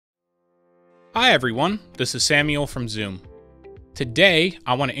Hi everyone, this is Samuel from Zoom. Today,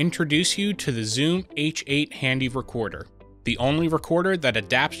 I want to introduce you to the Zoom H8 Handy Recorder, the only recorder that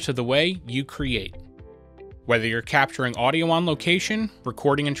adapts to the way you create. Whether you're capturing audio on location,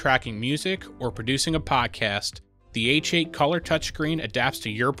 recording and tracking music, or producing a podcast, the H8 color touchscreen adapts to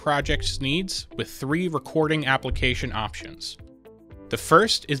your project's needs with 3 recording application options. The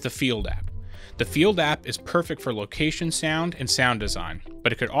first is the Field app. The Field app is perfect for location sound and sound design,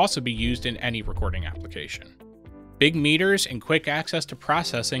 but it could also be used in any recording application. Big meters and quick access to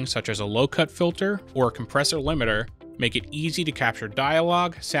processing such as a low-cut filter or a compressor limiter make it easy to capture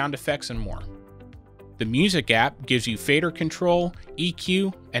dialogue, sound effects, and more. The Music app gives you fader control,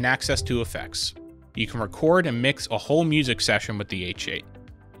 EQ, and access to effects. You can record and mix a whole music session with the H8.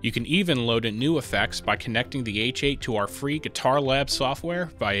 You can even load in new effects by connecting the H8 to our free Guitar Lab software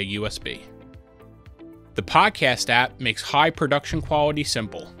via USB. The Podcast app makes high production quality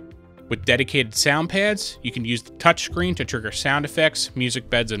simple. With dedicated sound pads, you can use the touchscreen to trigger sound effects, music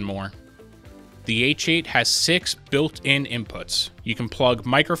beds, and more. The H8 has 6 built-in inputs. You can plug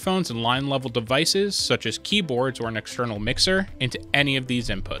microphones and line-level devices, such as keyboards or an external mixer, into any of these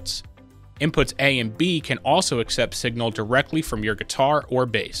inputs. Inputs A and B can also accept signal directly from your guitar or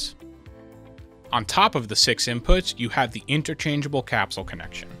bass. On top of the 6 inputs, you have the interchangeable capsule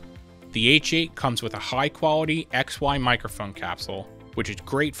connection. The H8 comes with a high-quality XY microphone capsule, which is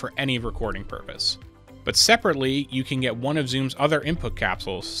great for any recording purpose. But separately, you can get one of Zoom's other input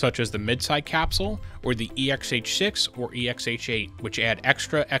capsules, such as the Midside capsule or the EXH6 or EXH8, which add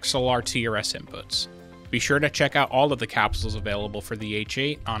extra XLR TRS inputs. Be sure to check out all of the capsules available for the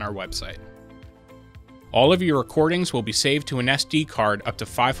H8 on our website. All of your recordings will be saved to an SD card up to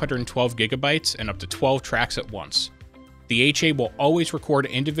 512 gigabytes and up to 12 tracks at once. The H8 will always record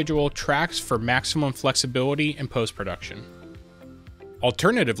individual tracks for maximum flexibility in post-production.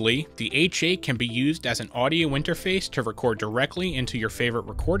 Alternatively, the H8 can be used as an audio interface to record directly into your favorite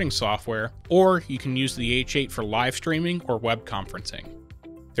recording software, or you can use the H8 for live streaming or web conferencing.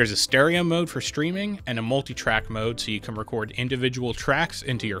 There's a stereo mode for streaming and a multi-track mode so you can record individual tracks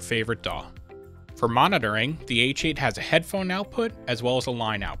into your favorite DAW. For monitoring, the H8 has a headphone output as well as a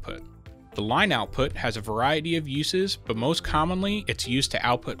line output. The line output has a variety of uses, but most commonly it's used to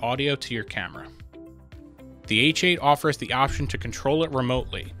output audio to your camera. The H8 offers the option to control it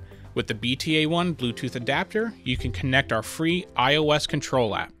remotely. With the BTA1 Bluetooth adapter, you can connect our free iOS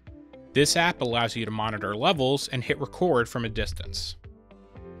control app. This app allows you to monitor levels and hit record from a distance.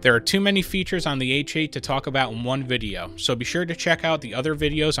 There are too many features on the H8 to talk about in one video, so be sure to check out the other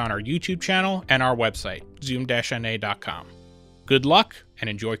videos on our YouTube channel and our website, zoom-na.com. Good luck and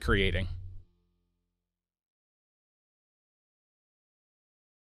enjoy creating.